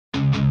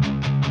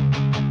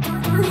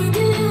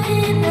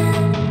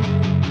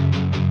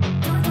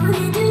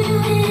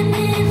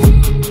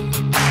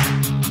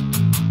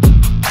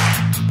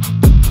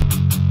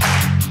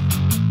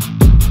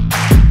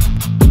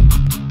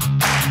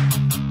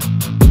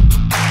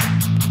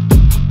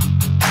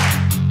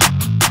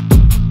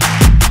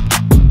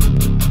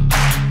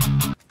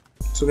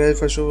So guys,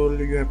 first of all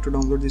you have to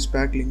download this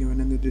pack, link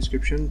given in the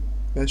description.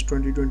 Best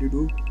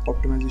 2022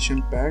 optimization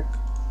pack.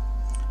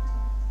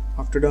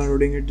 After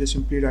downloading it, just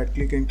simply right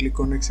click and click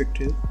on extract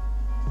here.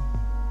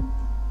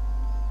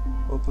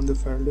 Open the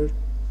folder.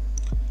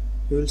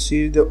 You will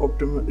see the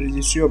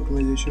registry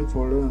optimization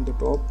folder on the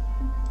top.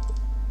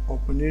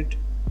 Open it.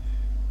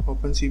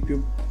 Open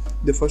CPU,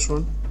 the first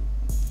one.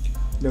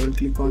 Double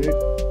click on it.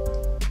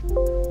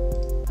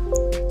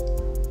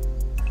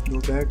 Go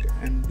back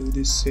and do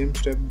this same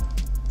step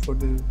for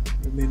the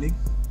remaining.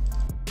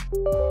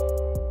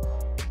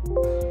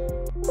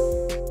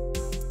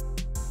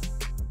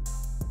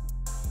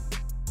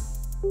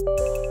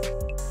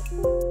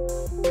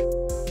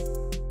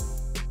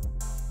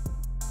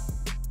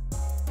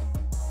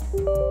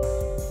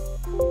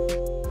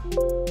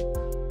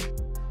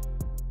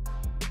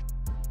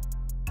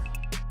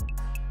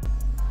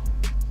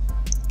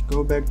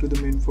 Go back to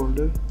the main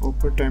folder,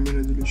 open time and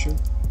resolution.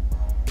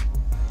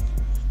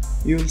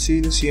 You will see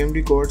the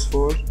CMD codes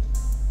for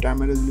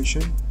time and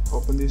resolution.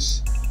 Open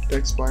this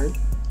text file.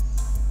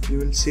 You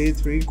will see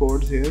 3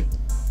 codes here.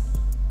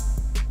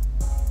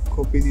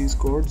 Copy these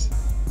codes.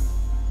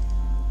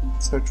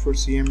 Search for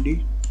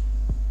CMD.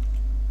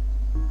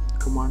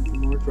 Command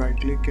promote, right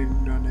click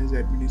and run as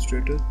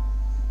administrator.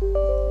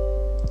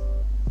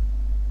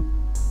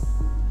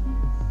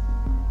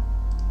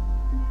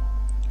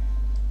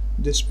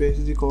 Just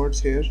paste the codes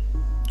here.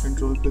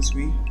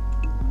 Ctrl+V.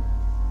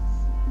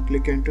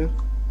 Click enter.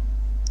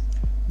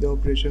 The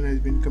operation has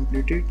been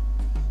completed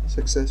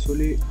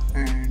successfully,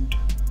 and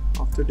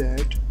after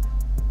that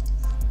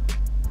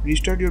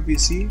restart your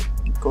PC,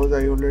 because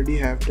I already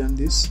have done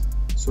this.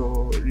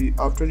 So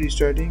after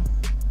restarting,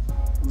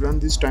 run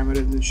this timer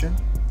resolution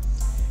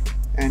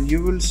and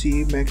you will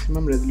see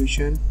maximum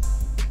resolution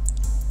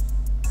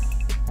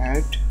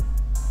at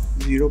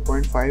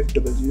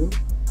 0.500.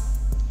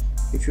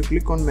 If you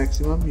click on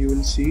maximum, you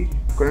will see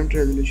current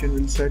resolution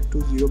will set to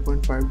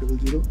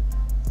 0.500.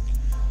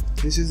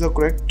 This is the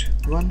correct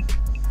one.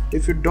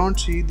 If you don't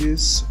see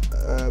these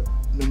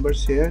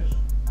numbers here,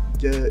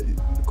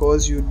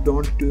 because you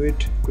don't do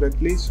it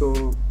correctly,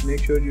 so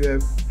make sure you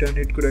have done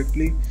it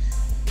correctly.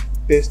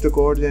 Paste the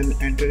codes and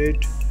enter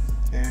it,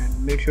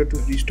 and make sure to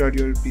restart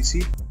your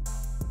PC.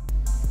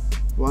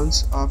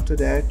 Once after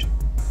that,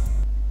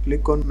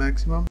 click on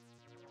maximum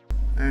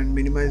and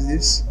minimize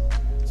this.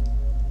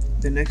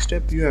 The next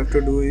step you have to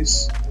do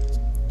is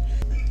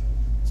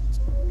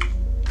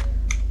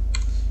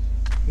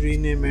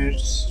rename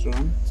as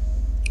run.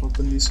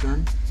 Open this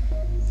run.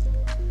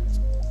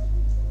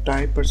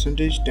 Type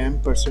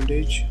 %temp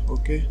 %.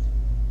 Okay.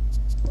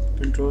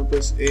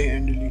 Ctrl+A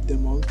and delete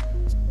them all.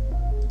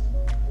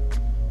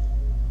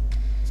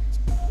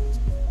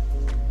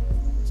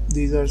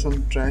 These are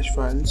some trash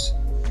files.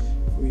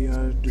 We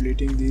are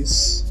deleting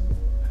these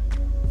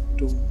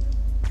to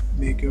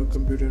make your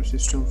computer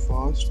system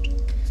fast.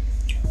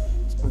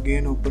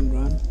 Again open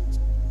run.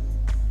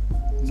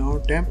 Now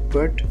temp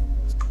but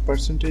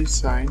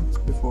 %sign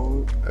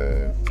before.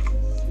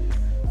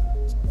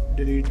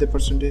 Delete the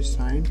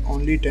 %sign,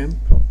 only temp.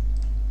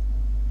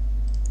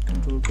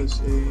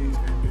 Ctrl+A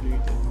and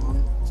delete them all.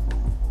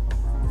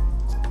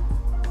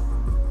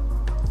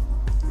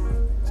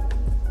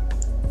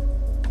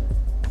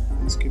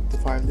 And skip the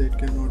file that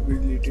cannot be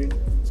deleted.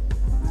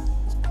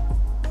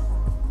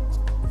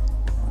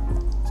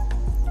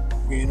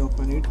 Again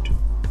open it.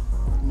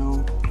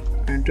 Now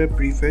enter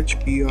prefetch,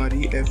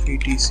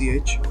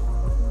 PREFETCH.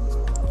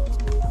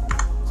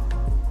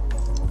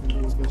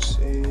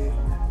 Ctrl+A,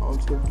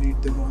 also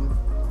delete them all.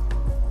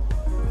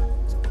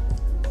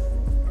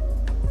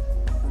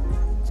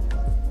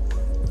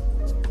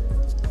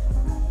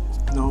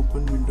 Now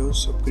open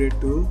Windows Upgrade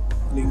tool,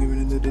 link given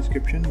in the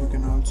description. You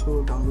can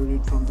also download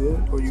it from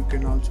there, or you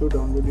can also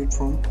download it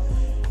from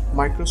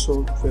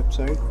Microsoft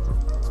website.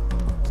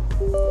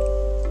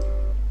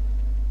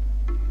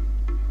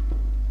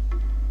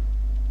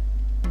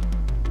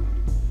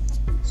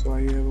 So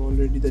I have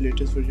already the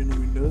latest version of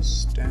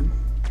Windows 10.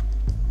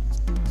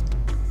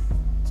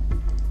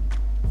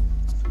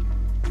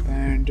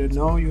 And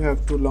now you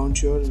have to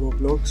launch your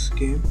Roblox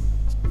game.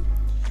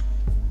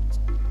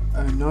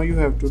 And now you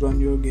have to run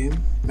your game,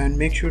 and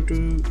make sure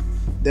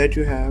that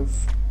you have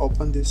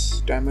opened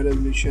this timer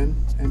resolution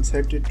and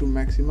set it to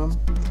maximum,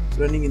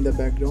 running in the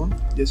background.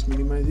 Just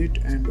minimize it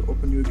and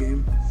open your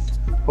game.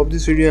 Hope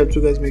this video helps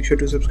you guys. Make sure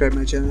to subscribe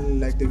my channel and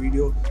like the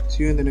video.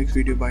 See you in the next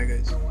video. Bye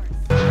guys.